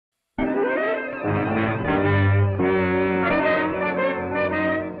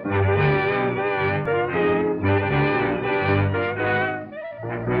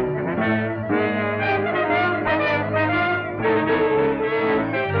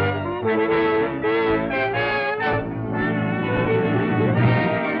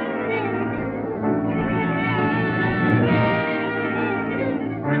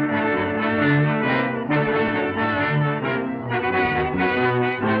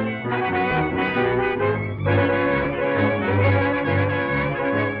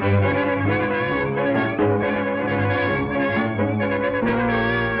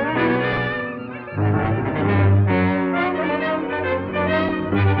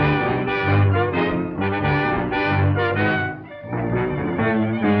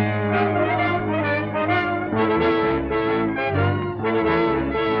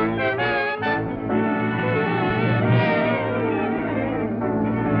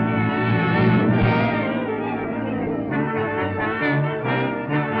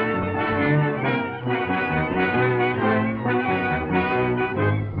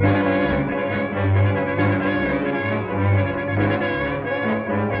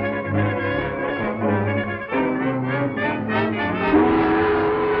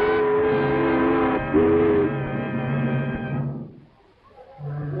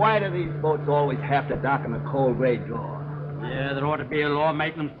bullets always have to dock in a cold gray drawer? Yeah, there ought to be a law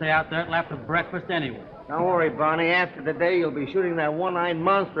making them stay out there till after breakfast anyway. Don't worry, Barney. After the day, you'll be shooting that one-eyed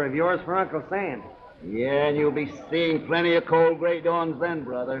monster of yours for Uncle Sam. Yeah, and you'll be seeing plenty of cold gray dawns then,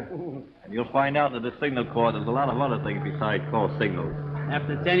 brother. And you'll find out that the signal corps there's a lot of other things besides call signals.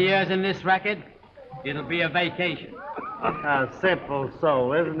 After 10 years in this racket, it'll be a vacation. A simple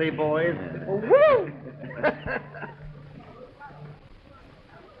soul, isn't he, boys? Woo!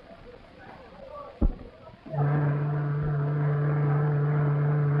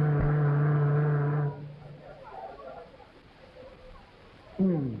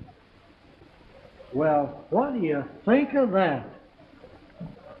 Well, what do you think of that?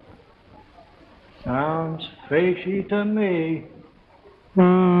 Sounds fishy to me.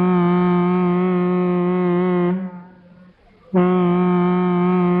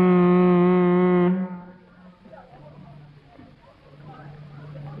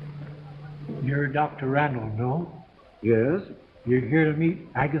 You're Dr. Randall, no? Yes? You're here to meet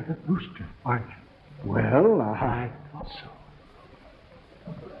Agatha Brewster, aren't you? Well, I thought so.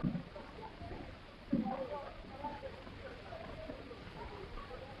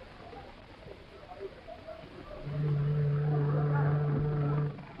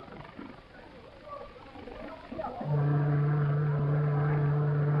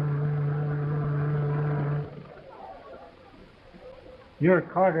 You're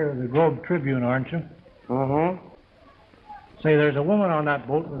Carter of the Globe Tribune, aren't you? Uh-huh. Say, there's a woman on that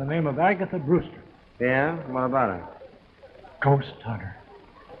boat with the name of Agatha Brewster. Yeah? What about her? Ghost hunter.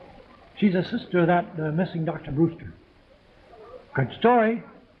 She's a sister of that missing Dr. Brewster. Good story.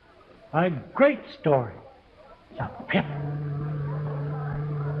 A great story. So, pip.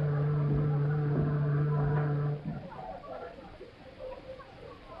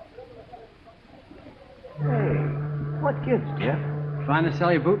 Hey, what gives, Jeff? Trying to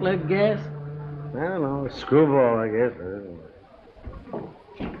sell you bootleg gas? I don't know. Screwball, I guess.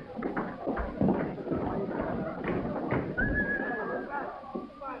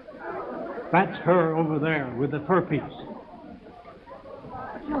 That's her over there with the fur piece.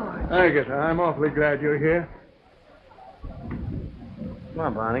 Agatha, I'm awfully glad you're here. Come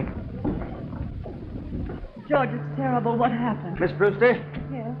on, Barney. George, it's terrible. What happened? Miss Brewster,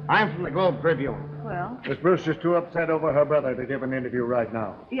 Yes. I'm from the Globe Tribune. Well, Miss Brewster's too upset over her brother to give an interview right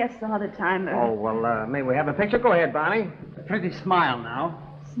now. yes, some other time. Oh, well, may we have a picture? Go ahead, Barney. A pretty smile now.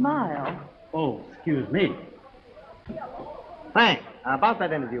 Smile. Oh, excuse me. Thanks. About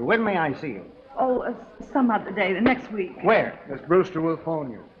that interview, when may I see you? Oh, some other day, the next week. Where? Miss Brewster will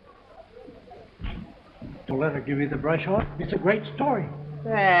phone you. Don't let her give you the brush off. It's a great story.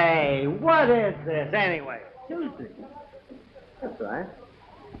 Hey, what is this, anyway? Tuesday. That's right.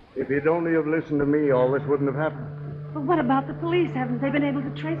 If you'd only have listened to me, all this wouldn't have happened. But what about the police? Haven't they been able to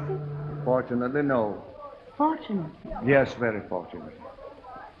trace him? Fortunately, no. Fortunate. Yes, very fortunate.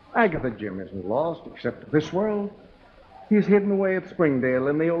 Agatha Jim isn't lost, except to this world. He's hidden away at Springdale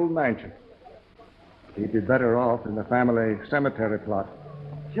in the old mansion. He'd be better off in the family cemetery plot.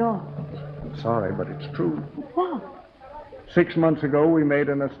 George. I'm sorry, but it's true. What? 6 months ago, we made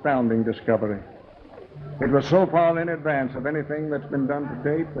an astounding discovery. It was so far in advance of anything that's been done to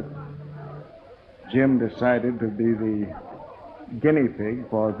date that Jim decided to be the guinea pig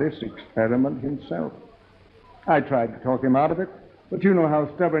for this experiment himself. I tried to talk him out of it, but you know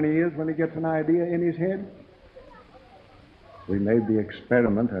how stubborn he is when he gets an idea in his head. We made the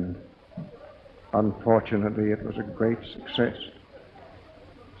experiment, and unfortunately, it was a great success.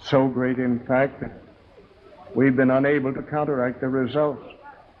 So great, in fact, that we've been unable to counteract the results.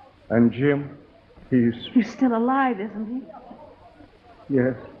 And Jim, he's... He's still alive, isn't he?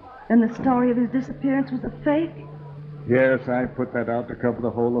 Yes. And the story of his disappearance was a fake? Yes, I put that out to cover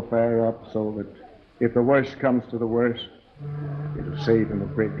the whole affair up so that if the worst comes to the worst, it'll save him a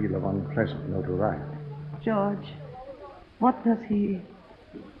great deal of unpleasant notoriety. George, what does he...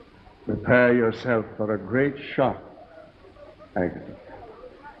 Prepare yourself for a great shock, Agatha.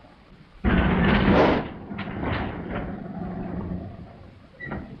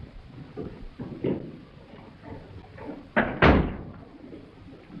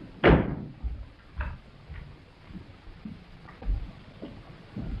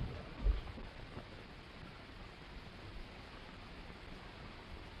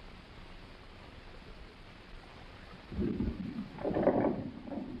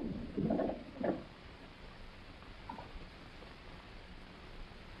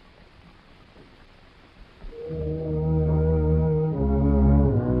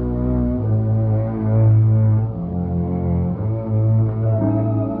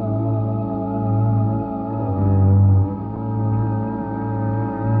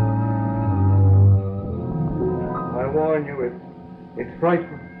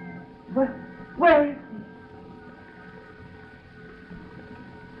 frightful. Where is he?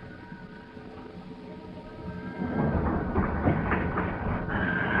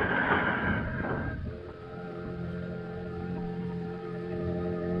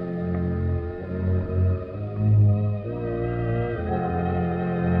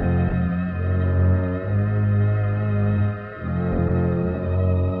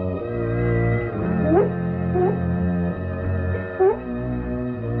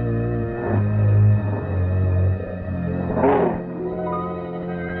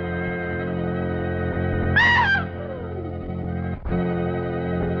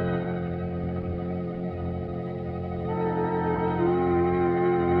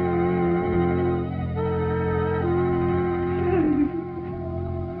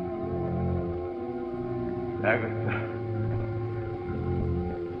 Agatha.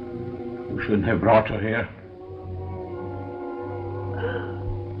 You shouldn't have brought her here.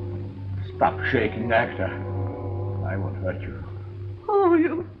 Stop shaking, Agatha. I won't hurt you. Oh,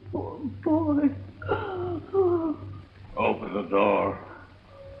 you poor boy. Oh. Open the door.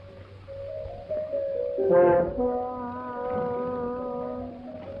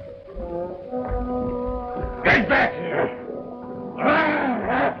 Get back here!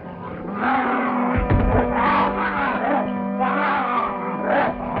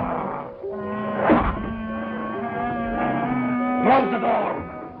 Close the door!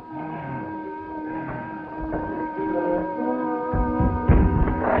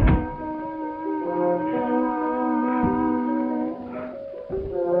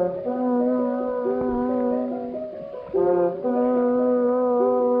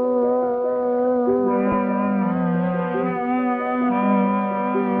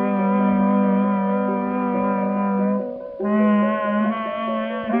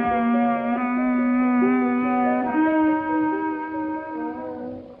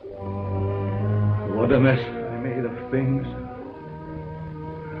 What a mess I made of things.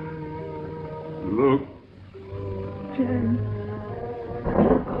 Look. James.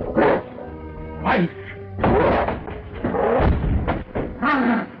 Wife!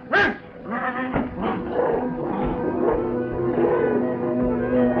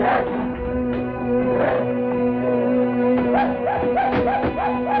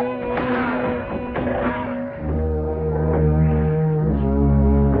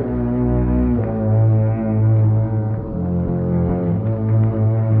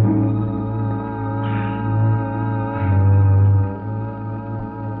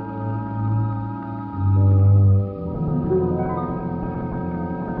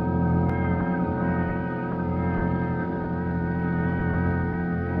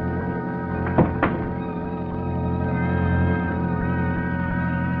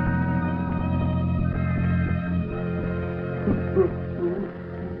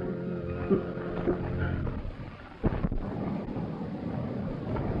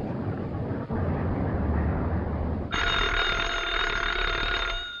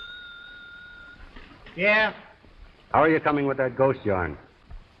 Yeah? How are you coming with that ghost yarn?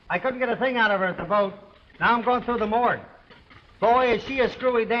 I couldn't get a thing out of her at the boat. Now I'm going through the morgue. Boy, is she a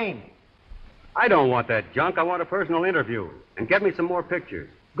screwy dame. I don't want that junk. I want a personal interview. And get me some more pictures.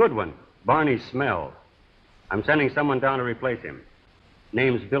 Good one. Barney's smell. I'm sending someone down to replace him.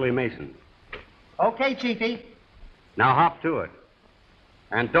 Name's Billy Mason. Okay, Chiefy. Now hop to it.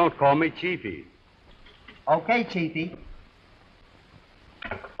 And don't call me Chiefy. Okay, Chiefy.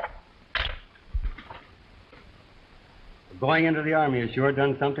 Going into the Army has sure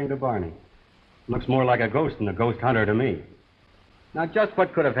done something to Barney. Looks more like a ghost than a ghost hunter to me. Now, just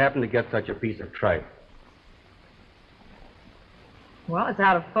what could have happened to get such a piece of tripe? Well, it's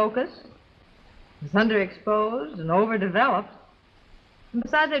out of focus. It's underexposed and overdeveloped. And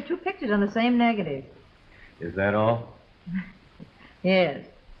besides, there are two pictures on the same negative. Is that all? Yes.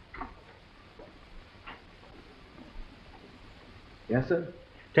 Yes, sir.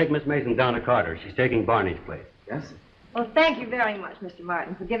 Take Miss Mason down to Carter. She's taking Barney's place. Yes, sir. Well, thank you very much, Mr.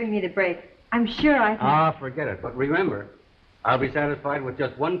 Martin, for giving me the break. I'm sure I can... Ah, forget it. But remember, I'll be satisfied with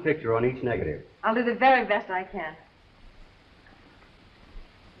just one picture on each negative. I'll do the very best I can.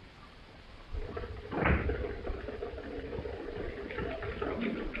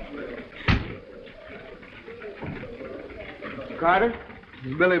 Carter,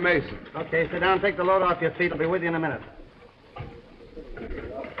 this is Billy Mason. Okay, sit down, take the load off your feet. I'll be with you in a minute.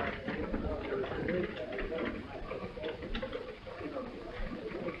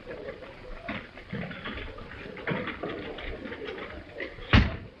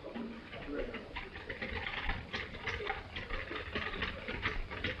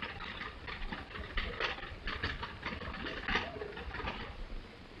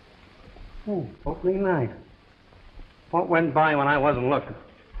 Oh, opening night. What went by when I wasn't looking?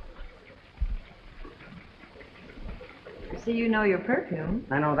 See, you know your perfume.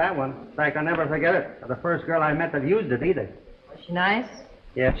 I know that one. In fact, I'll never forget it. The first girl I met that used it either. Was she nice?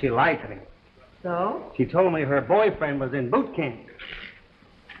 Yeah, she lied to me. So? She told me her boyfriend was in boot camp.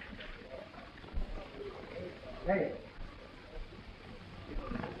 Hey.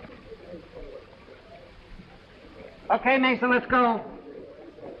 Okay, Mason, let's go.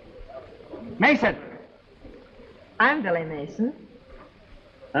 Mason! I'm Billy Mason.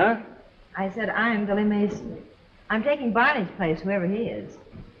 Huh? I said I'm Billy Mason. I'm taking Barney's place, whoever he is.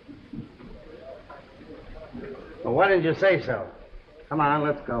 Well, why didn't you say so? Come on,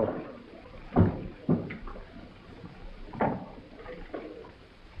 let's go.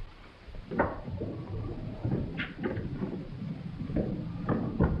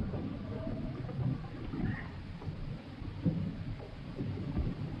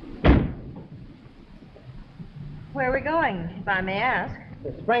 Where are we going, if I may ask?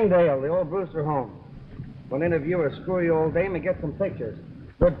 To Springdale, the old Brewster home. We'll interview a screwy old dame and get some pictures.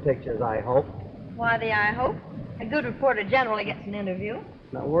 Good pictures, I hope. Why the I hope? A good reporter generally gets an interview.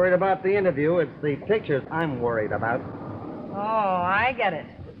 Not worried about the interview. It's the pictures I'm worried about. Oh, I get it.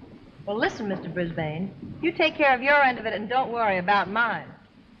 Well, listen, Mr. Brisbane. You take care of your end of it and don't worry about mine.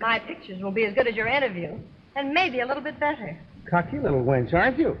 My pictures will be as good as your interview, and maybe a little bit better. Cocky little wench,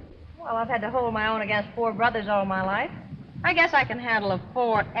 aren't you? Well, I've had to hold my own against 4 brothers all my life. I guess I can handle a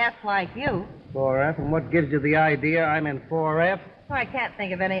 4F like you. 4F, and what gives you the idea I'm in 4F? Well, I can't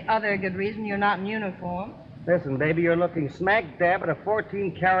think of any other good reason you're not in uniform. Listen, baby, you're looking smack dab at a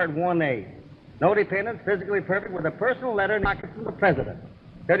 14-carat 1/8. No dependents, physically perfect, with a personal letter knocking from the president.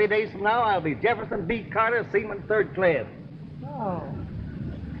 30 days from now, I'll be Jefferson B. Carter, Seaman 3rd class. Oh.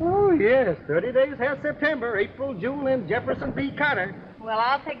 Oh, yes. 30 days has September, April, June, and Jefferson B. Carter. Well,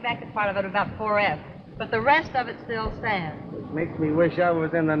 I'll take back the part of it about 4F, but the rest of it still stands. Which makes me wish I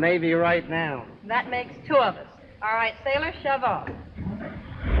was in the Navy right now. That makes 2 of us. All right, sailor, shove off.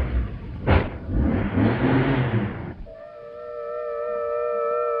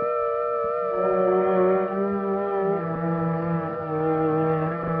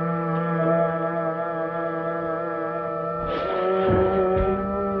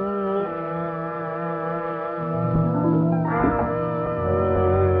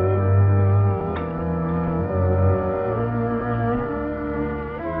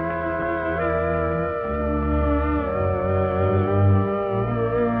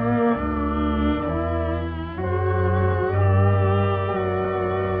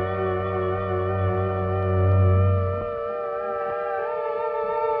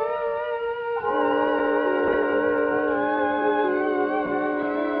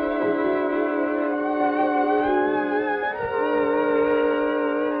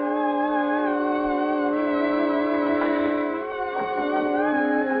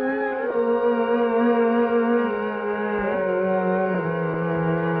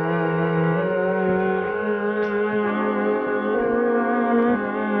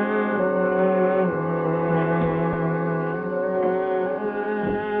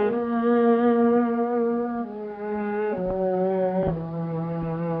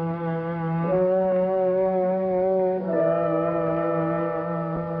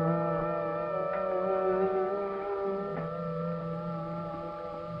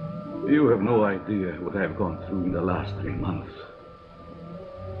 You have no idea what I've gone through in the last 3 months.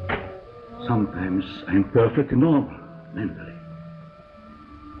 Sometimes I'm perfectly normal, mentally.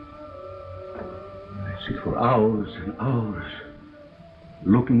 I sit for hours and hours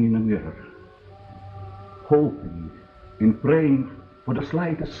looking in a mirror, hoping and praying for the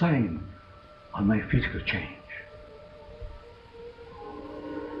slightest sign on my physical change.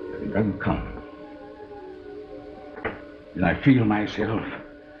 But it doesn't come. And I feel myself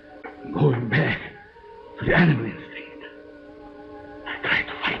going back to the animal instinct. I try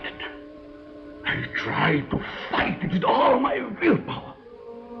to fight it. I try to fight it with all my willpower.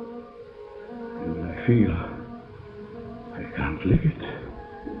 And when I feel I can't lick it,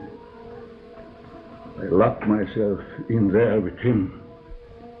 I lock myself in there with him,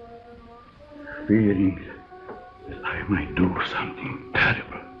 fearing that I might do something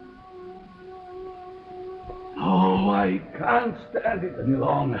terrible. No, I can't stand it any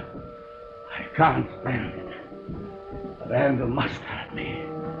longer. I can't stand it. Randall must have me.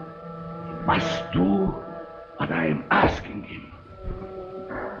 He must do what I am asking him.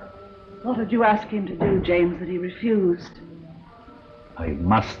 What did you ask him to do, James, that he refused? I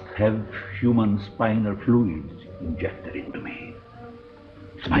must have human spinal fluids injected into me.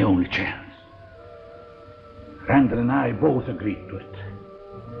 It's my only chance. Randall and I both agreed to it.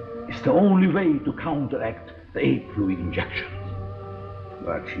 It's the only way to counteract the ape fluid injections.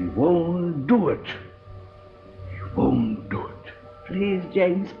 But she won't do it. She won't do it. Please,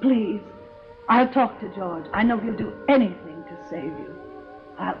 James, please. I'll talk to George. I know he'll do anything to save you.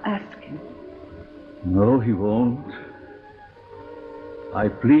 I'll ask him. No, he won't. I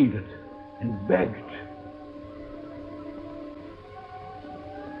pleaded and begged.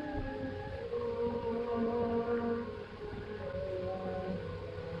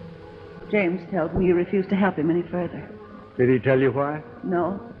 James tells me you refuse to help him any further. Did he tell you why?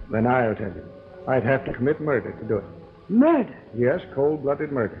 No? Then I'll tell you. I'd have to commit murder to do it. Murder? Yes,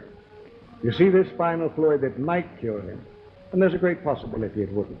 cold-blooded murder. You see, this spinal fluid, it might cure him. And there's a great possibility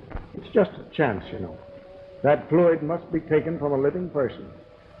it wouldn't. It's just a chance, you know. That fluid must be taken from a living person.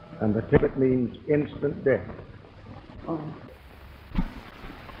 And the ticket means instant death. Oh.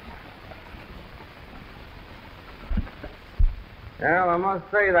 Well, I must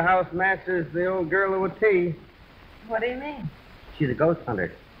say the house matches the old girl with tea. What do you mean? She's a ghost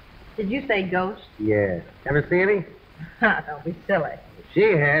hunter. Did you say ghost? Yes. Ever see any? Don't be silly.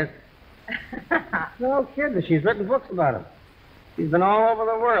 She has. No kidding. She's written books about them. She's been all over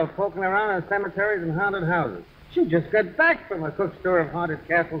the world, poking around in cemeteries and haunted houses. She just got back from a cook's tour of haunted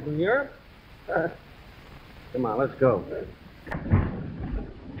castles in Europe. Come on, let's go.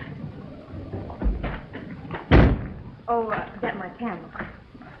 Oh, get my camera.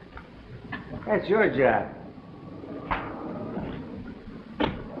 That's your job.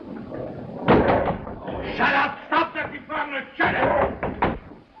 Shut up! Stop that before I'm going to shut it!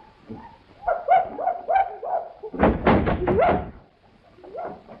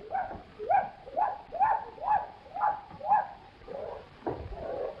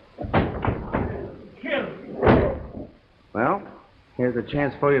 Well, here's a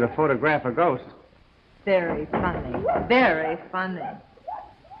chance for you to photograph a ghost. Very funny. Very funny.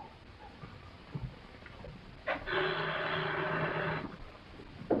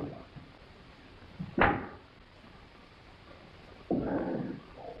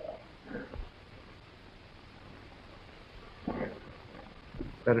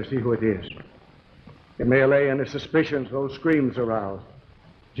 Better see who it is. It may allay any suspicions those screams aroused.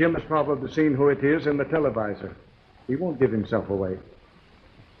 Jim has probably seen who it is in the televisor. He won't give himself away.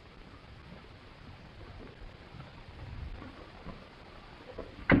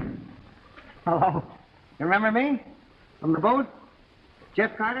 Hello. You remember me? From the boat?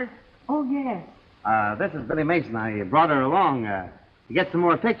 Jeff Carter? Oh, yes. This is Billy Mason. I brought her along to get some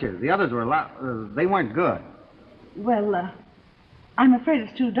more pictures. The others were they weren't good. Well, I'm afraid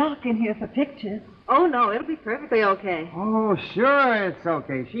it's too dark in here for pictures. Oh, no, it'll be perfectly okay. Oh, sure, it's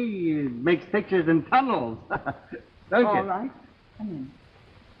okay. She makes pictures in tunnels. Don't you? All right. Come in.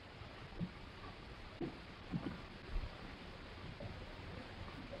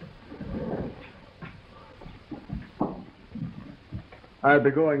 I'll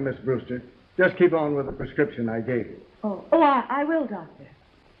be going, Miss Brewster. Just keep on with the prescription I gave you. I will, Doctor.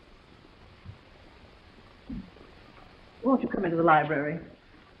 Won't you come into the library?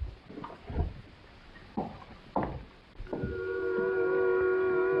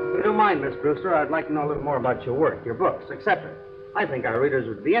 If you don't mind, Miss Brewster, I'd like to know a little more about your work, your books, etc. I think our readers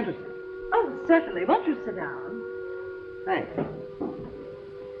would be interested. Oh, certainly. Won't you sit down? Thanks.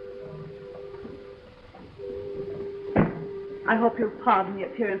 I hope you'll pardon the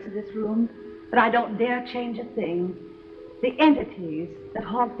appearance of this room, but I don't dare change a thing. The entities that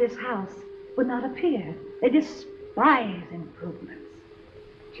haunt this house would not appear. They despise improvements,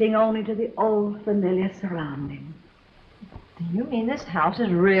 cling only to the old familiar surroundings. Do you mean this house is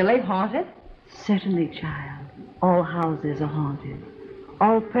really haunted? Certainly, child. All houses are haunted.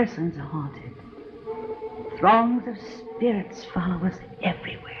 All persons are haunted. Throngs of spirits follow us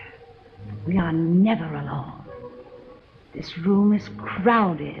everywhere. We are never alone. This room is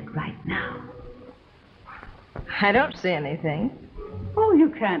crowded right now. I don't see anything. Oh, you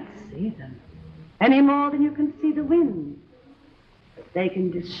can't see them any more than you can see the wind. But they can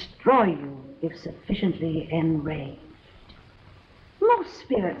destroy you if sufficiently enraged. Most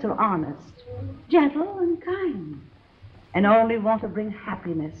spirits are honest, gentle, and kind, and only want to bring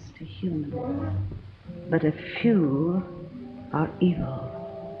happiness to humans. But a few are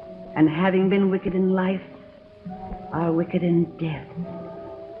evil, and having been wicked in life, are wicked in death,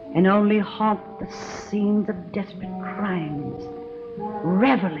 and only haunt the scenes of desperate crimes,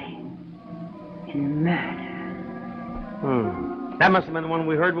 reveling in murder. That must have been the one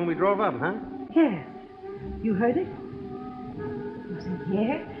we heard when we drove up, huh? Yes. You heard it? Was it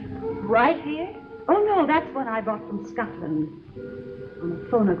here? Right here? Oh, no, that's what I brought from Scotland on a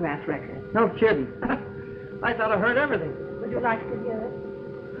phonograph record. No kidding. I thought I heard everything. Would you like to hear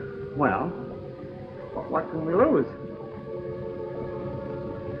it? Well, what can we lose?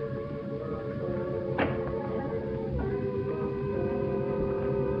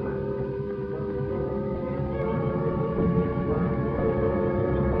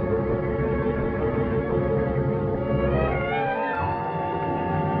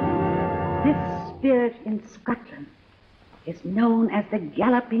 This spirit in Scotland is known as the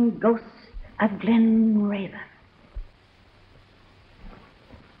Galloping Ghost of Glen Raven.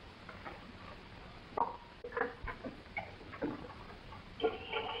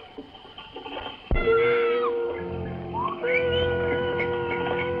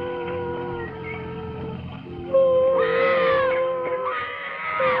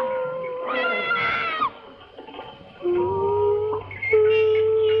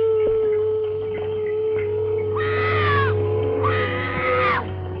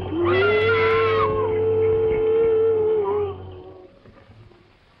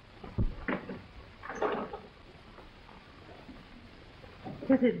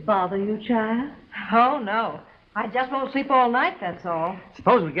 Does it bother you, child? Oh, no. I just won't sleep all night, that's all.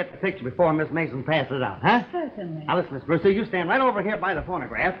 Suppose we get the picture before Miss Mason passes it out, huh? Certainly. Now, listen, Miss Brewster, you stand right over here by the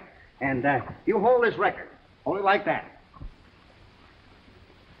phonograph, and you hold this record. Only like that.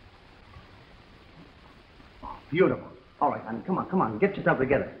 Beautiful. All right, honey, come on. Get yourself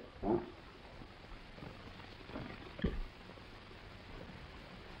together.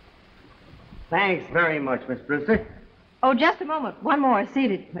 Thanks very much, Miss Brewster. Oh, just a moment. One more.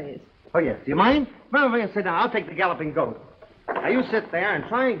 Seated, please. Oh, yes. Do you mind? Come over here and sit down. I'll take the Galloping Ghost. Now, you sit there and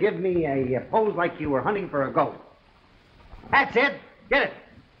try and give me a pose like you were hunting for a ghost. That's it. Get it.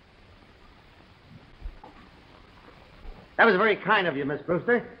 That was very kind of you, Miss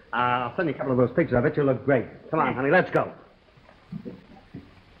Brewster. I'll send you a couple of those pictures. I bet you look great. Come on, honey. Let's go.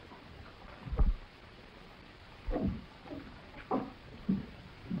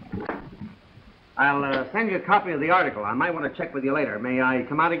 I'll send you a copy of the article. I might want to check with you later. May I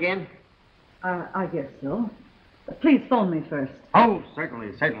come out again? I guess so. But please phone me first. Oh,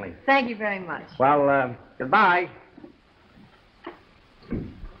 certainly. Thank you very much. Well, goodbye.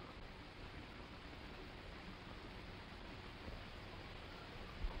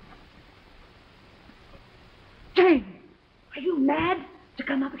 James, are you mad to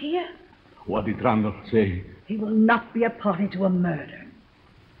come up here? What did Randall say? He will not be a party to a murder.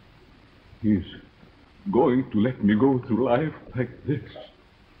 He's going to let me go through life like this.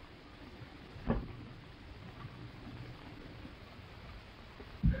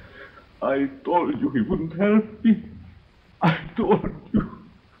 I told you he wouldn't help me. I told you.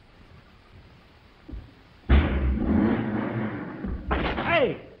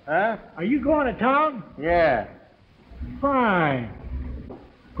 Hey, Huh? are you going to town? Yeah. Fine.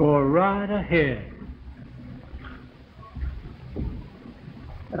 Go right ahead.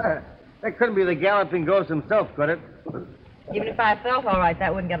 That couldn't be the Galloping Ghost himself, could it? Even if I felt all right,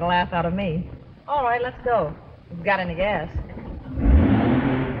 that wouldn't get a laugh out of me. All right, let's go. If you've got any gas.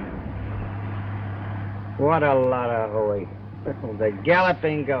 What a lot of hooey. The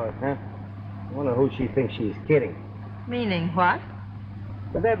Galloping Ghost, huh? I wonder who she thinks she's kidding. Meaning what?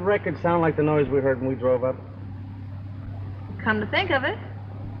 Did that record sound like the noise we heard when we drove up? Come to think of it,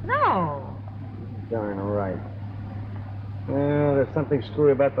 no. Darn right. Well, there's something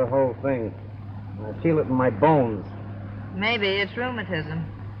screwy about the whole thing. I feel it in my bones. Maybe it's rheumatism.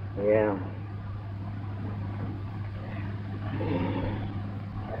 Yeah.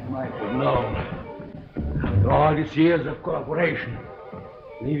 I might have known. After all these years of cooperation,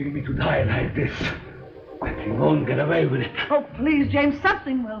 leaving me to die like this. But you won't get away with it. Oh, please, James,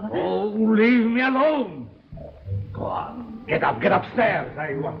 something will. Oh, leave me alone. Go on. Get upstairs.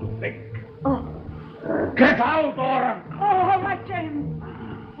 I want to think. Oh, Get out, or... oh, all right, James.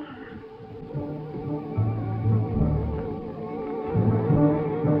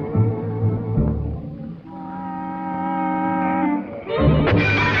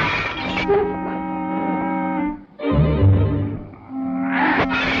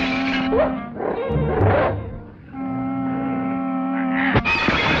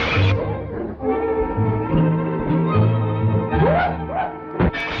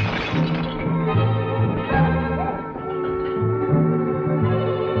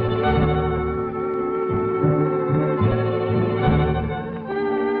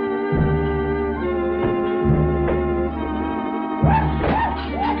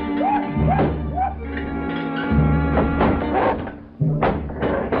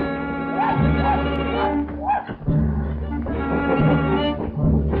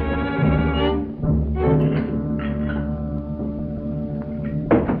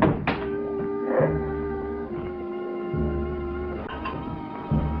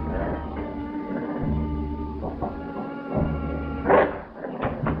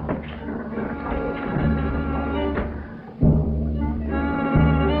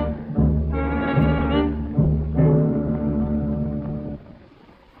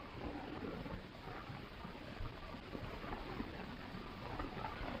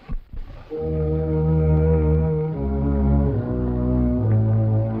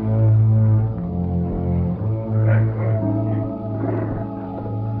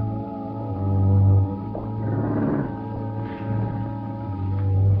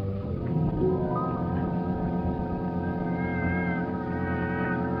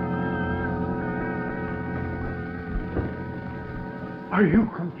 Are you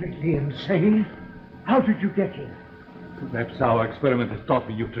completely insane? How did you get here? Perhaps our experiment has taught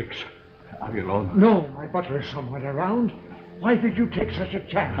me new tricks. Are you alone? No, my butler is somewhere around. Why did you take such a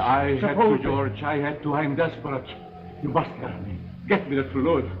chance? I had to, George. I had to. I'm desperate. You must help me. Get me the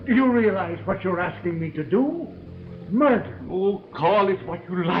fluid. Do you realize what you're asking me to do? Murder. Oh, call it what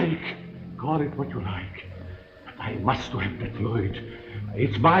you like. Call it what you like. But I must have the fluid.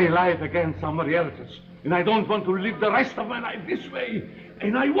 It's my life against somebody else's. And I don't want to live the rest of my life this way.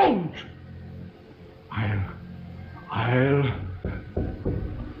 And I won't. I'll...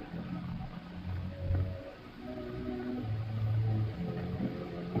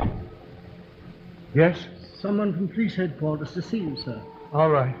 Yes? Someone from police headquarters to see you, sir.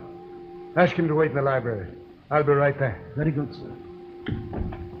 All right. Ask him to wait in the library. I'll be right there. Very good, sir.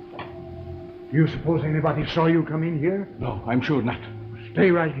 Do you suppose anybody saw you come in here? No, I'm sure not.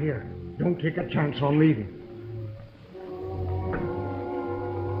 Stay right here. Don't take a chance on leaving.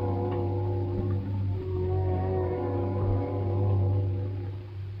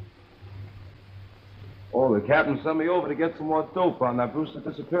 Oh, the captain sent me over to get some more dope on that Brewster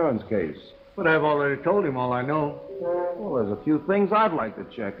disappearance case. But I've already told him all I know. Well, there's a few things I'd like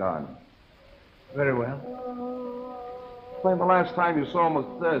to check on. Very well. Claim the last time you saw him was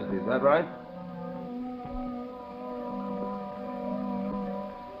Thursday, is that right?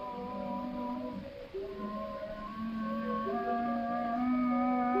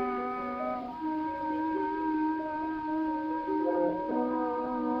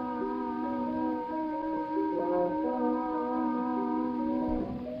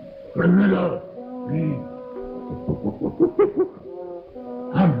 Camilla, please.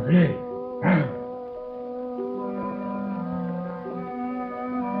 Hamlet.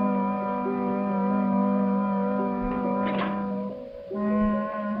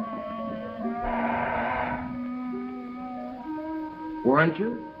 Weren't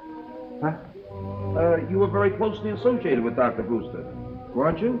you? Huh? You were very closely associated with Dr. Brewster,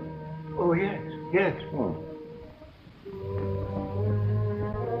 weren't you? Oh, yes, yes. Oh.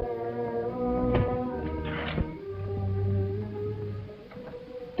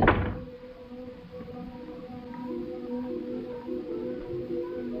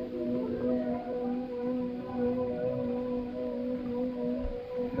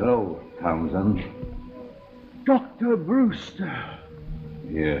 Hello, Townsend. Dr. Brewster.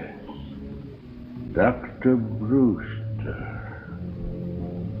 Yes. Dr. Brewster.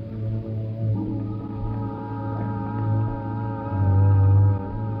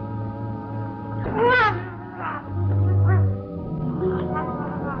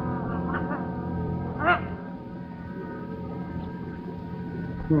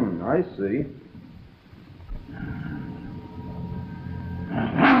 I see.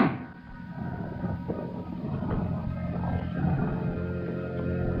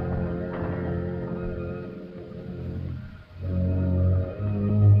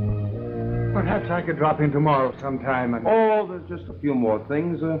 Perhaps I could drop in tomorrow sometime and... Oh, there's just a few more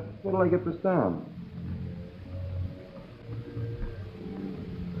things. Where till I get this down?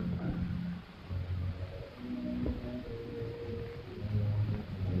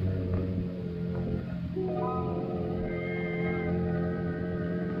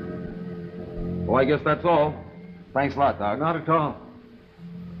 Well, I guess that's all. Thanks a lot, Doc. Not at all.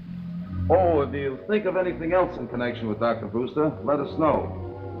 Oh, if you think of anything else in connection with Dr. Brewster, let us know.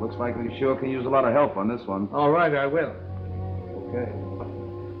 Looks like we sure can use a lot of help on this one. All right, I will. Okay.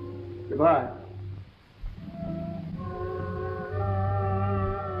 Goodbye.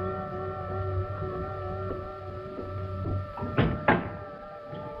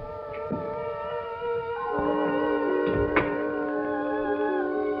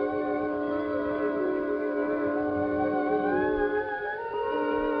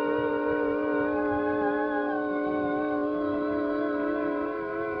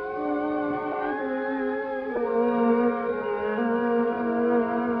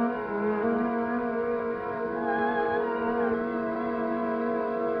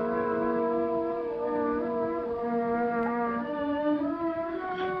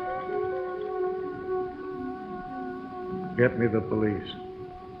 Get me the police.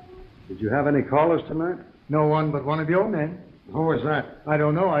 Did you have any callers tonight? No one but one of your men. Who was that? I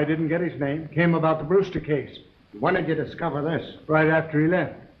don't know. I didn't get his name. Came about the Brewster case. When did you discover this? Right after he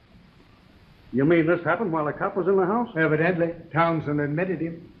left. You mean this happened while the cop was in the house? Evidently. Townsend admitted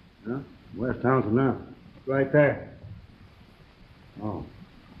him. Huh? Where's Townsend now? Right there. Oh.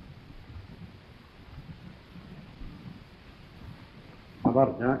 How about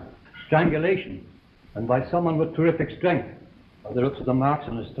it, Doc? Strangulation. And by someone with terrific strength. By the looks of the marks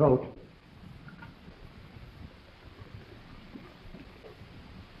on his throat.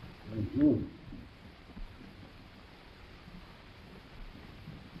 Mm-hmm.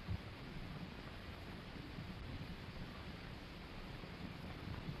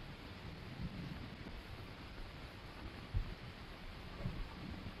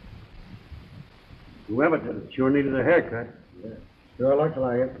 Whoever did it sure needed a haircut. Yeah, sure looks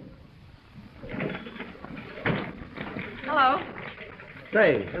like it. Hello.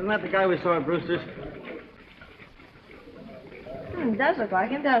 Say, isn't that the guy we saw at Brewster's? It does look like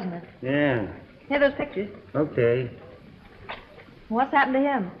him, doesn't it? Yeah. Here, those pictures. Okay. What's happened to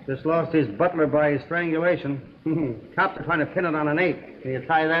him? Just lost his butler by strangulation. Cops are trying to pin it on an ape. Can you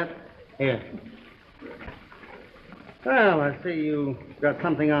tie that? Here. Well, I see you got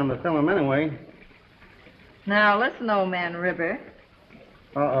something on the film anyway. Now, listen, old man River.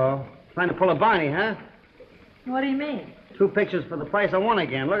 Uh-oh. Trying to pull a Barney, huh? What do you mean? 2 pictures for the price of 1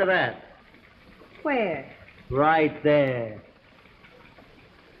 again. Look at that. Where? Right there.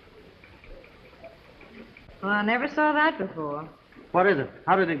 Well, I never saw that before. What is it?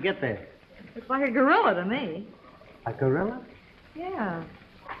 How did it get there? Looks like a gorilla to me. A gorilla? Yeah.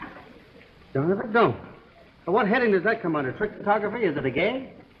 Don't ever don't. Well, what heading does that come under? Trick photography? Is it a gag?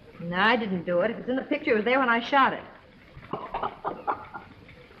 No, I didn't do it. If it's in the picture, it was there when I shot it.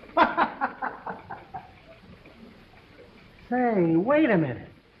 Say, wait a minute.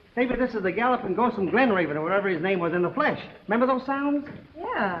 Maybe this is the galloping ghost from Glenraven or whatever his name was in the flesh. Remember those sounds?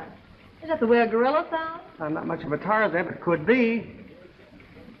 Yeah. Is that the way a gorilla sounds? I'm not much of a Tarzan, but could be.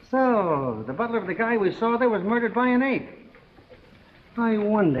 So, the butler of the guy we saw there was murdered by an ape. I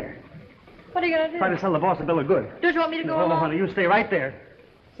wonder. What are you going to do? Try to sell the boss a bill of goods. Don't you want me to go Hold on, along? honey. You stay right there.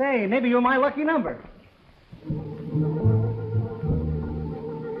 Say, maybe you're my lucky number.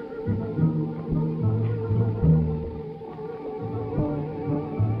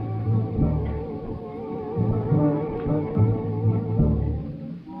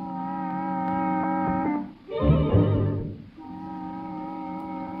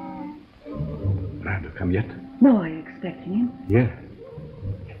 Randall come yet? No, are you expecting him? Yeah.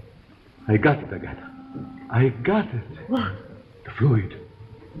 I got it, Agatha. I got it. What? The fluid.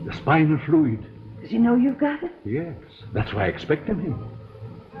 The spinal fluid. Does he know you've got it? Yes. That's why I expected him.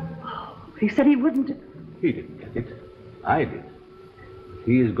 He said he wouldn't. He didn't get it. I did.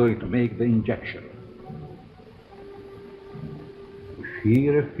 He is going to make the injection. If he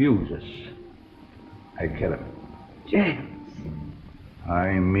refuses, I kill him. James.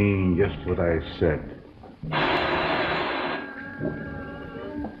 I mean just what I said.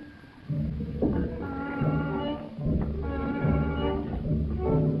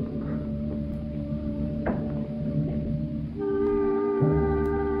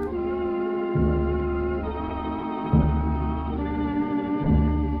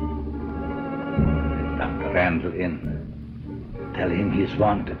 Dr. Randall in. Tell him he's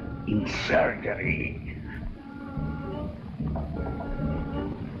wanted in surgery.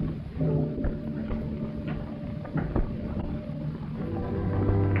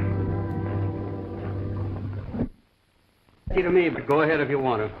 To me, but go ahead if you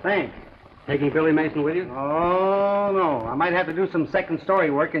want to. Thanks. Taking Billy Mason with you? Oh, no. I might have to do some second story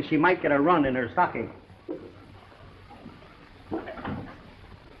work, and she might get a run in her stocking.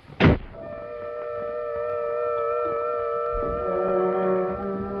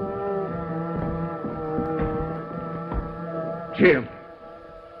 Jim,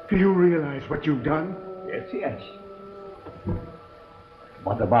 do you realize what you've done? Yes, yes.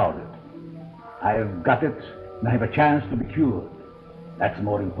 What about it? I've got it, and I have a chance to be cured. That's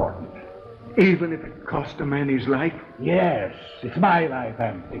more important. Even if it cost a man his life? Yes, it's my life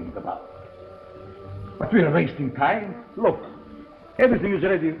I'm thinking about. But we're wasting time. Look, everything is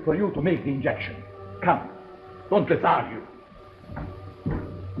ready for you to make the injection. Come, don't let's argue.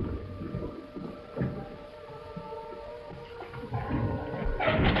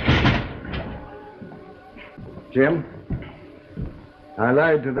 Jim, I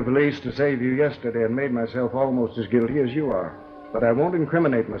lied to the police to save you yesterday and made myself almost as guilty as you are. But I won't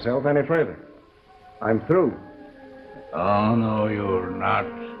incriminate myself any further. I'm through. Oh, no, you're not.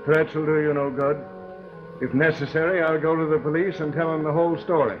 Threats will do you no good. If necessary, I'll go to the police and tell them the whole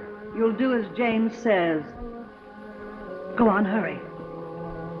story. You'll do as James says. Go on, hurry.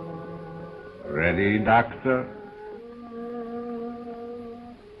 Ready, Doctor?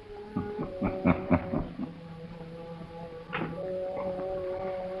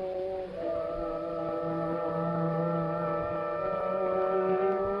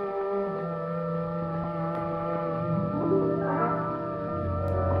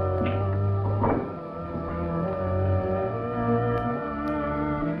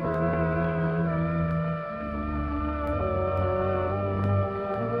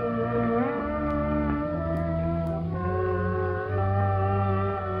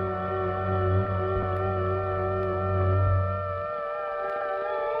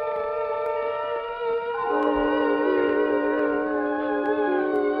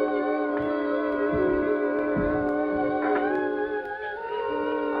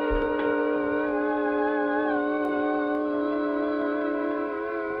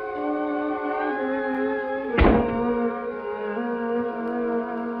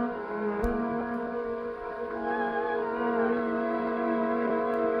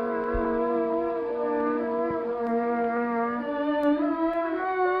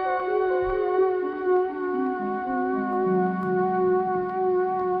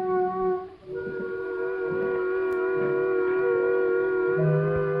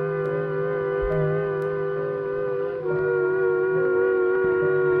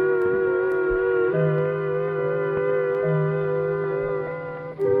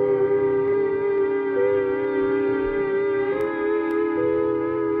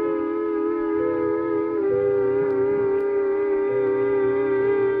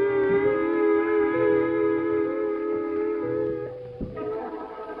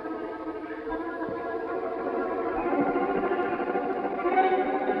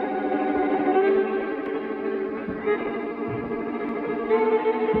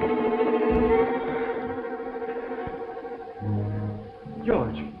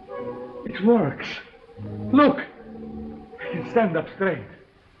 It works. Look. I can stand up straight.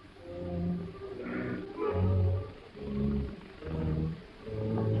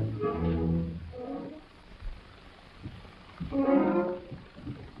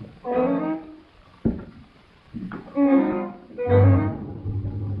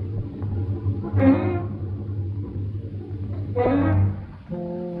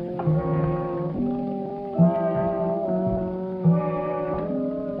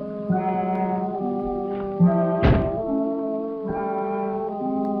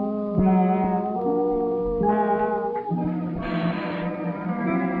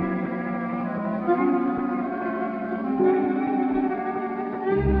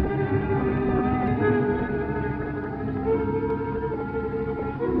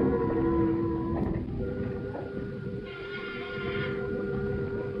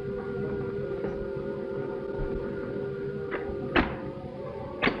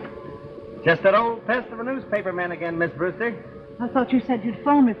 Just that old pest of a newspaper man again, Miss Brewster. I thought you said you'd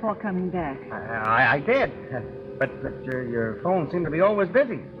phone before coming back. I did. But your phone seemed to be always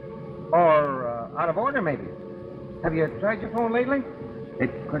busy. Or out of order, maybe. Have you tried your phone lately?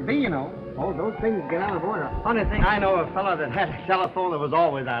 It could be, you know. Oh, those things get out of order. Funny thing, I know a fellow that had a telephone that was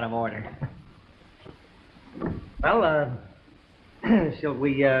always out of order. Well, shall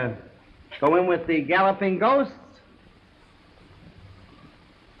we go in with the galloping ghosts?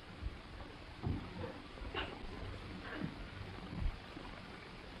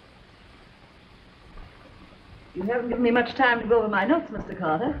 You haven't given me much time to go over my notes, Mr.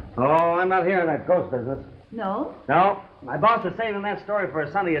 Carter. Oh, I'm not here in that ghost business. No? No, my boss is saving that story for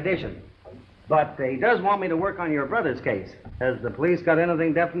a Sunday edition. But he does want me to work on your brother's case. Has the police got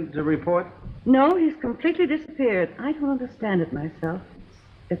anything definite to report? No, he's completely disappeared. I don't understand it myself.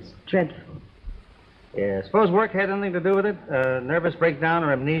 It's dreadful. Yeah, suppose work had anything to do with it? Nervous breakdown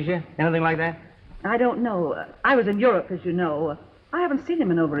or amnesia? Anything like that? I don't know. I was in Europe, as you know. I haven't seen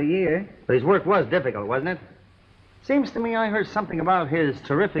him in over a year. But his work was difficult, wasn't it? Seems to me I heard something about his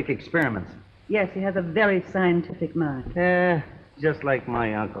terrific experiments. Yes, he has a very scientific mind. Just like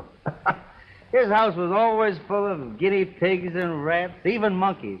my uncle. His house was always full of guinea pigs and rats, even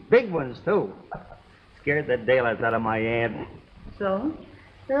monkeys. Big ones, too. Scared the daylights out of my aunt. So?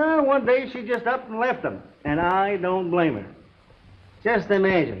 One day she just up and left them, and I don't blame her. Just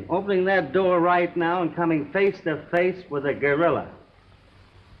imagine opening that door right now and coming face to face with a gorilla.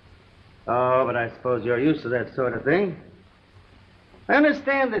 Oh, but I suppose you're used to that sort of thing. I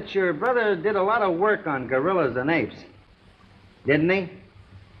understand that your brother did a lot of work on gorillas and apes. Didn't he?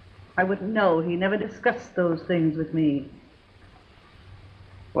 I wouldn't know. He never discussed those things with me.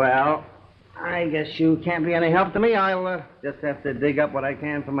 Well, I guess you can't be any help to me. I'll just have to dig up what I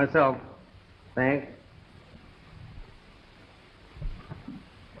can for myself. Thanks.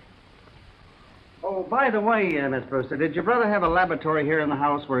 Oh, by the way, Miss Brewster, did your brother have a laboratory here in the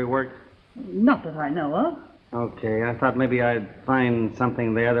house where he worked? Not that I know of. Okay, I thought maybe I'd find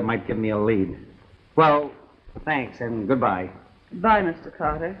something there that might give me a lead. Well, thanks and goodbye. Bye, Mr.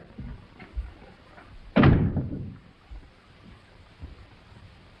 Carter.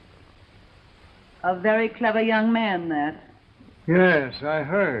 A very clever young man, that. Yes, I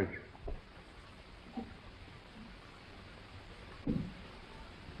heard.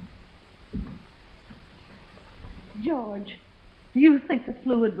 George, do you think the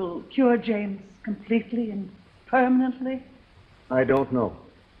fluid will cure James completely and permanently? I don't know.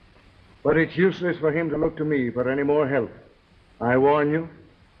 But it's useless for him to look to me for any more help. I warn you,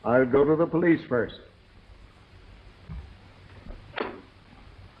 I'll go to the police first.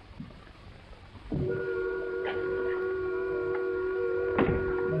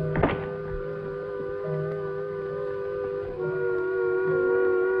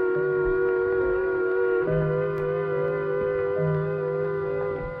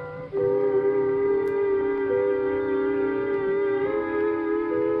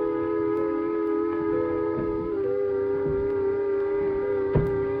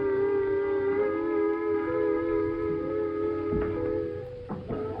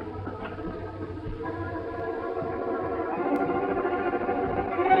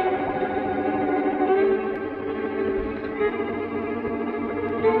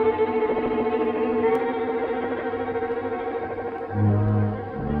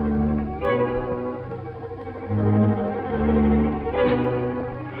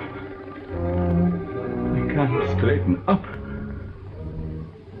 Straighten up.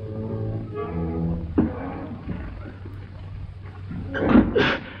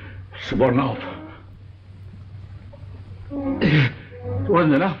 It's worn off. It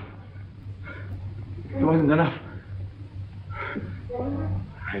wasn't enough. It wasn't enough.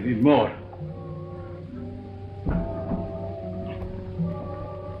 I need more.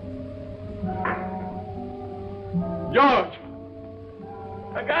 George!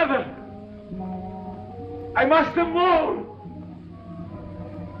 Together! I must have moved!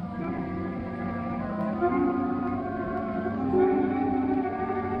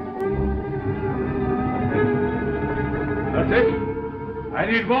 That's it. I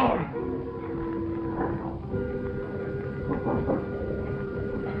need more.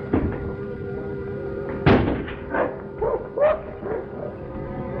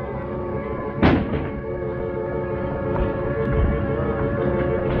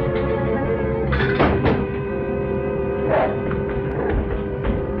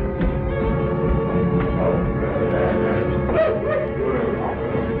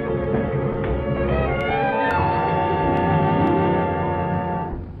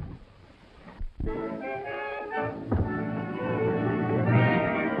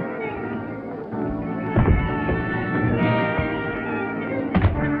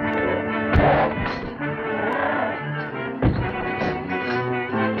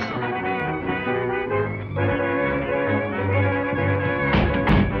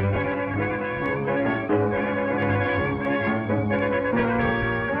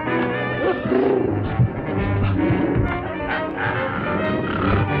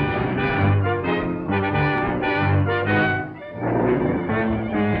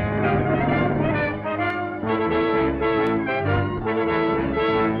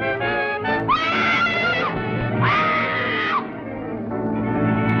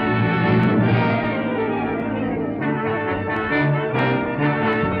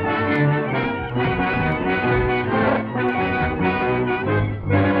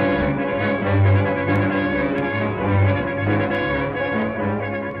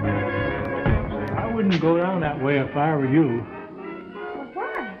 Go down that way if I were you. Well,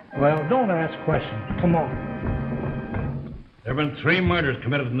 why? Well, don't ask questions. Come on. There have been 3 murders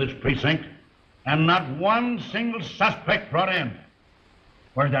committed in this precinct, and not one single suspect brought in.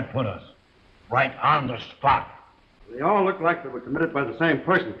 Where'd that put us? Right on the spot. They all look like they were committed by the same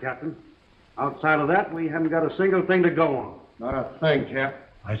person, Captain. Outside of that, we haven't got a single thing to go on. Not a thing, Cap.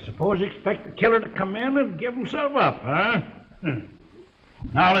 I suppose you expect the killer to come in and give himself up, huh?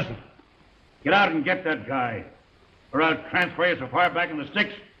 Now listen. Get out and get that guy, or I'll transfer you so far back in the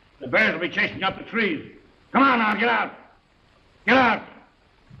sticks, the bears will be chasing up the trees. Come on now, get out! Get out!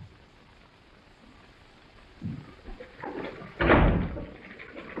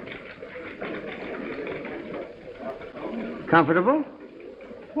 Comfortable?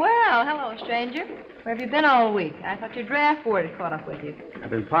 Well, hello, stranger. Where have you been all week? I thought your draft board had caught up with you. I've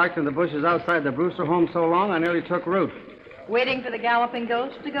been parked in the bushes outside the Brewster home so long I nearly took root. Waiting for the galloping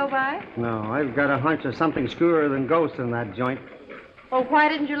ghost to go by? No, I've got a hunch there's something screwier than ghosts in that joint. Well, why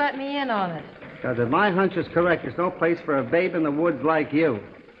didn't you let me in on it? Because if my hunch is correct, there's no place for a babe in the woods like you.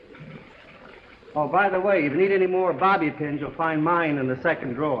 Oh, by the way, if you need any more bobby pins, you'll find mine in the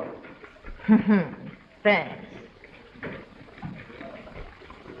second drawer. Thanks.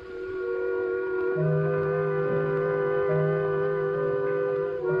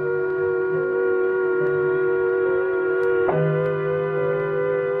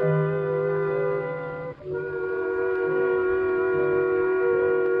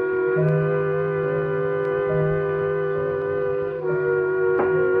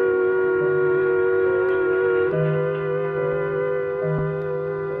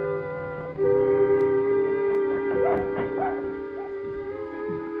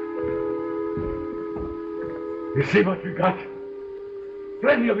 You see what we got?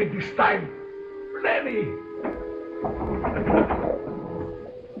 Plenty of it this time. Plenty.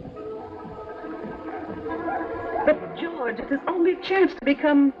 But, George, it's his only chance to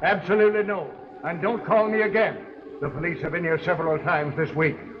become... Absolutely no. And don't call me again. The police have been here several times this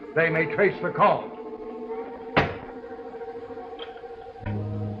week. They may trace the call.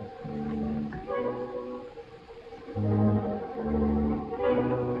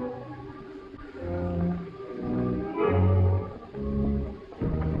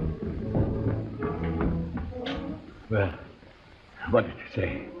 Well, what did you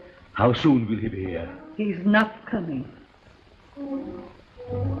say? How soon will he be here? He's not coming.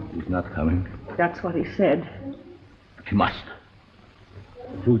 He's not coming. That's what he said. But he must.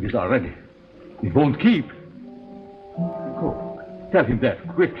 The food is already. It won't keep. Go. Tell him that,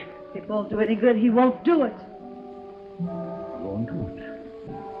 quick. It won't do any good. He won't do it. You won't do it.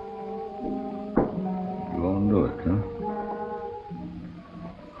 You won't do it, huh?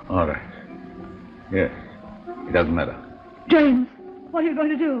 All right. Yes. It doesn't matter. James, what are you going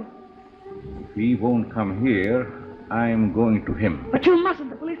to do? If he won't come here, I'm going to him. But you mustn't.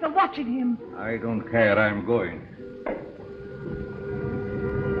 The police are watching him. I don't care. I'm going.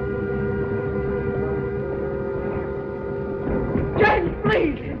 James,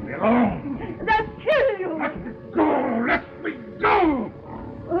 please. Leave me alone. They'll kill you. Let me go. Let me go.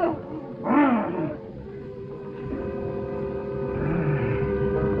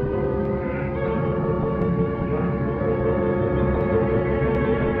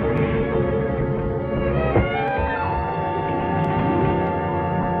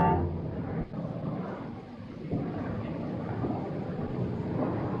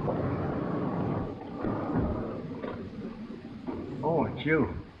 Oh, it's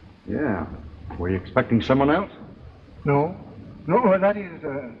you. Yeah. Were you expecting someone else? No. No, that is,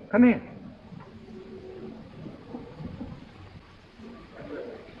 come in.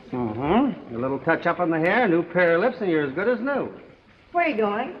 A little touch up on the hair, new pair of lips, and you're as good as new. Where are you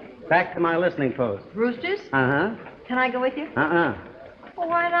going? Back to my listening post. Brewster's? Uh-huh. Can I go with you? Uh-uh. Well,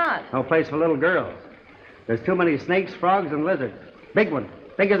 why not? No place for little girls. There's too many snakes, frogs, and lizards. Big ones.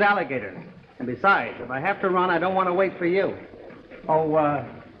 Big as alligators. And besides, if I have to run, I don't want to wait for you. Oh,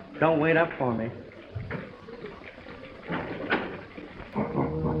 don't wait up for me.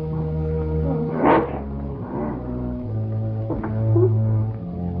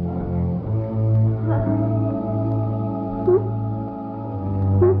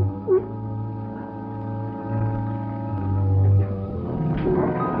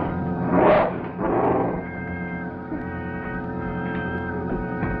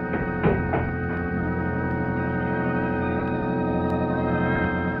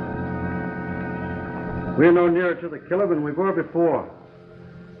 We're no nearer to the killer than we were before.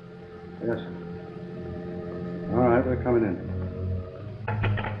 Yes. All right, we're coming in.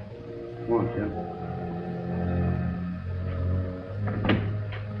 Come on, Jim.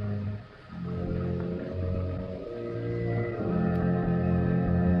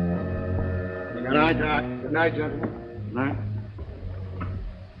 Good night, Doc. Good night, gentlemen. Good night.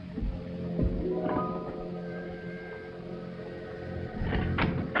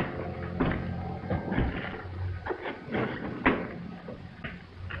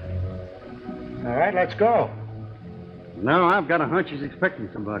 All right, let's go. Now I've got a hunch he's expecting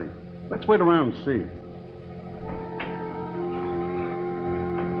somebody. Let's wait around and see.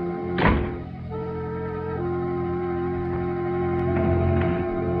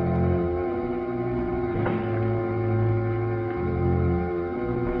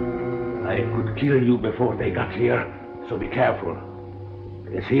 I could kill you before they got here, so be careful.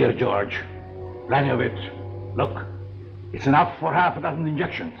 It's here, George. Plenty of it. Look, it's enough for half a dozen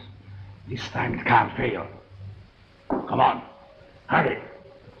injections. This time it can't fail. Come on, hurry.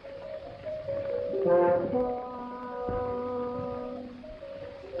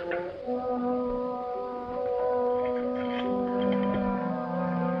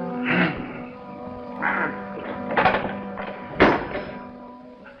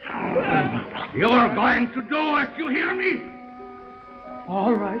 You're going to do it, you hear me?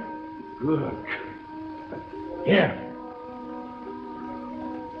 All right. Good. Here.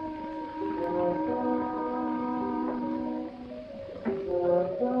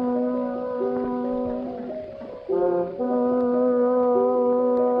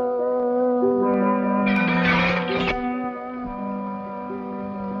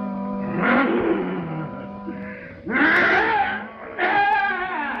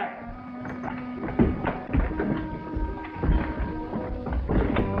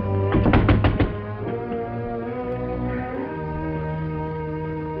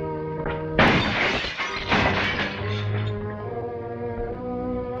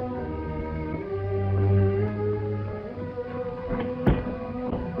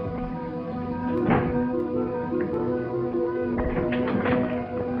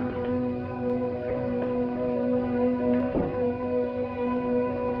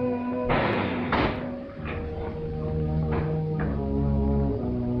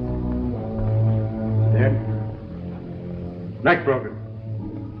 Neck broken.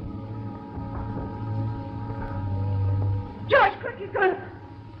 George, quick, he's going to...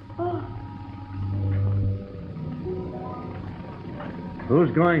 Oh.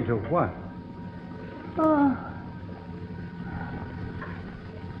 Who's going to what? Oh.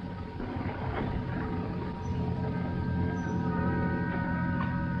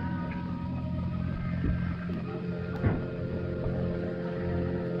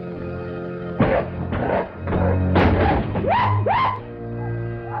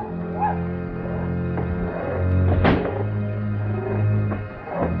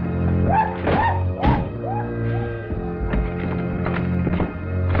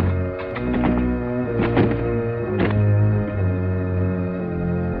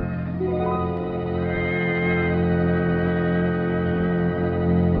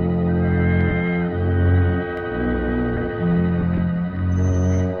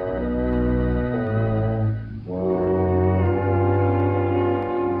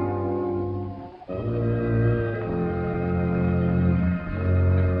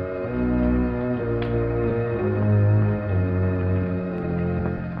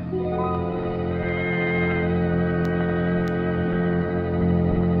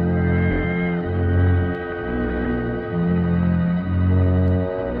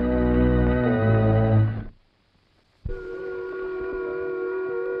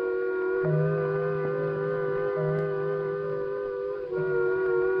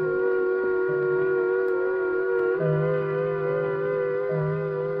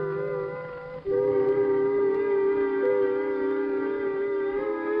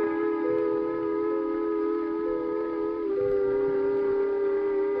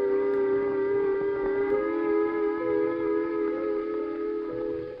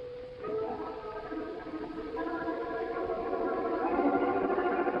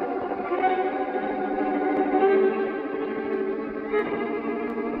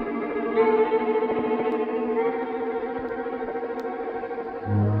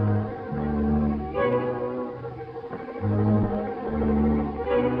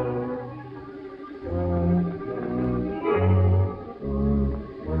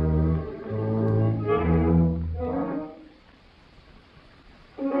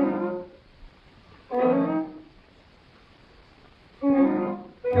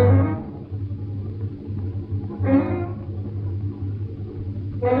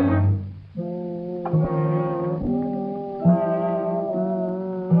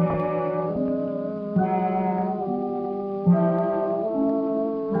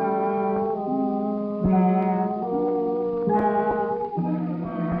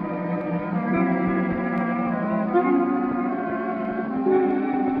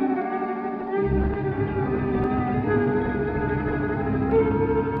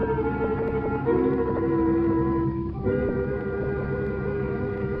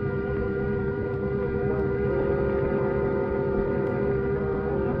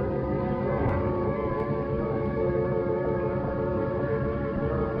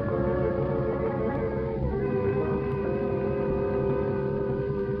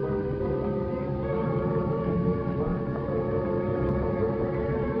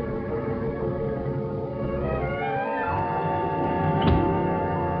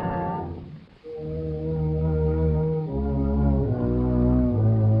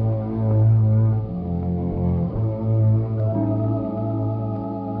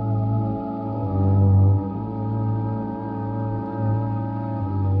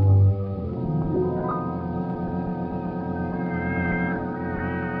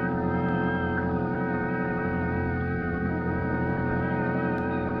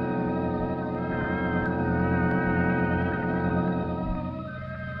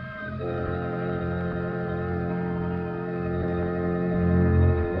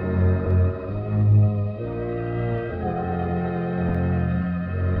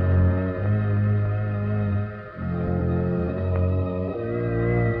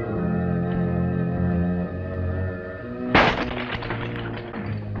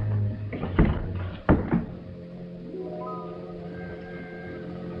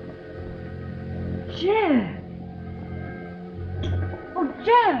 Jeff! Oh,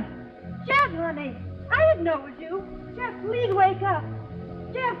 Jeff! Jeff, honey! I didn't know it was you. Jeff, please wake up.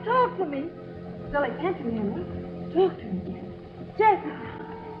 Jeff, talk to me. Billy, answer me, honey. Talk to me, Jeff. Jeff!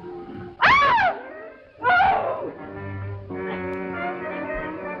 Oh! Oh!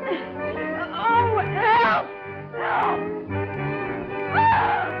 Oh, help! Help!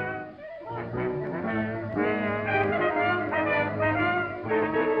 Ah!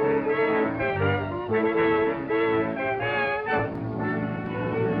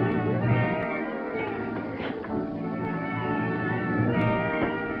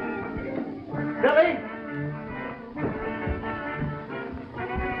 Billy!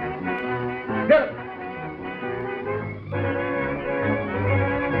 Billy!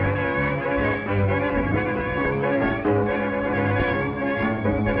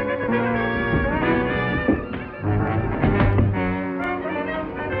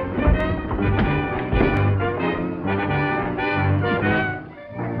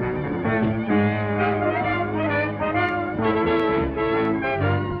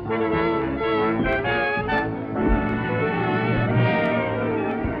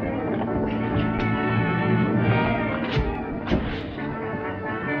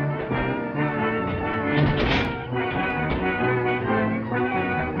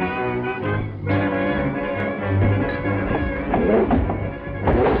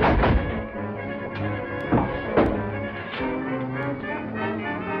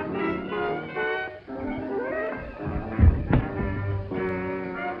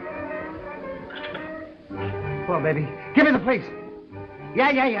 Come on, baby. Give me the police.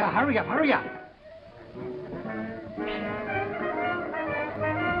 Yeah. Hurry up.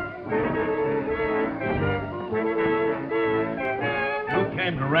 You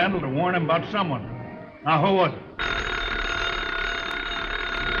came to Randall to warn him about someone. Now, who was it?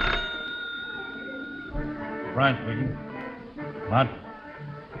 Brian speaking. What?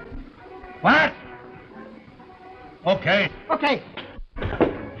 What? Okay. Okay.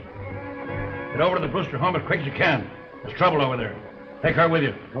 Get over to the Brewster home as quick as you can. There's trouble over there. Take her with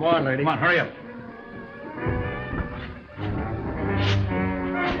you. Come on, lady. Come on, hurry up.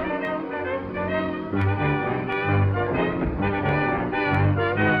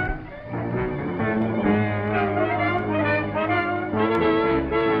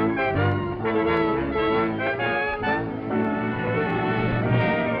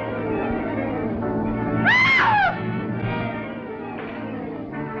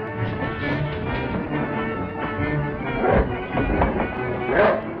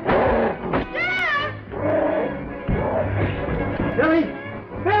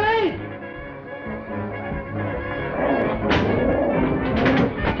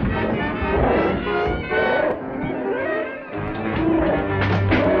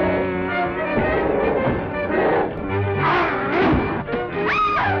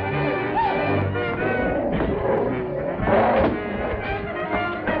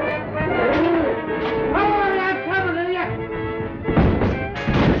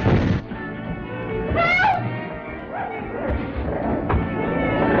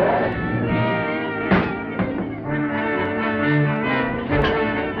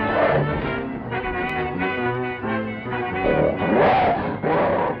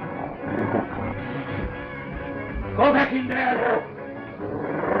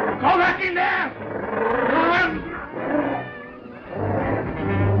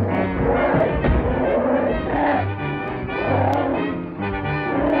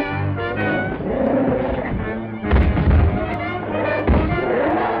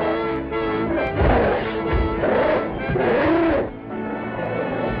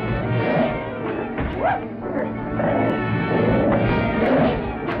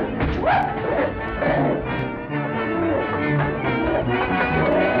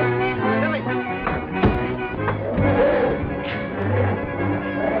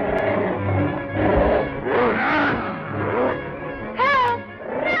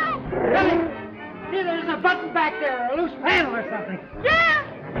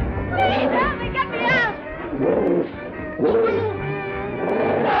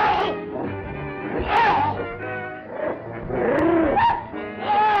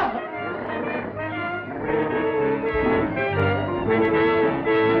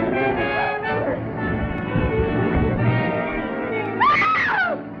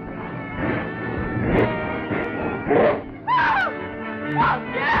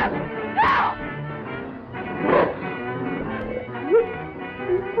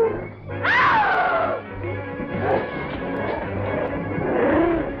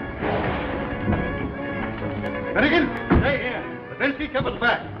 Finnegan, stay here. Levinsky covers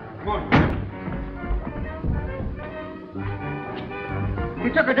back. Come on. You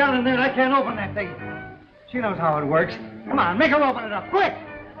took her down in there and I can't open that thing. She knows how it works. Come on, make her open it up, quick!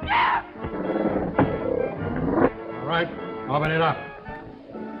 All right, open it up.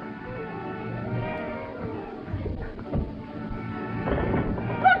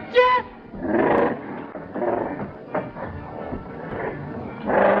 Look, Jeff!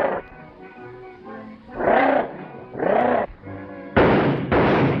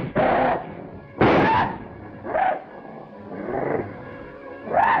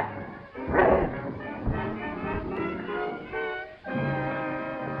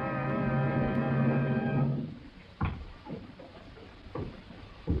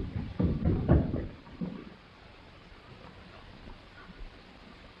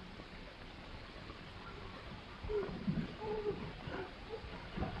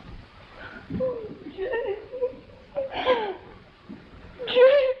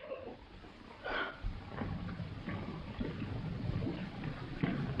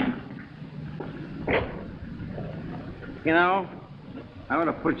 You know, I ought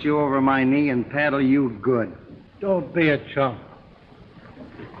to put you over my knee and paddle you good. Don't be a chump.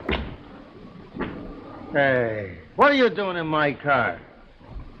 Hey, what are you doing in my car?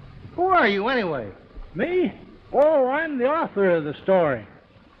 Who are you anyway? Me? Oh, I'm the author of the story.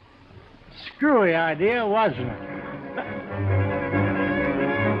 Screwy idea, wasn't it?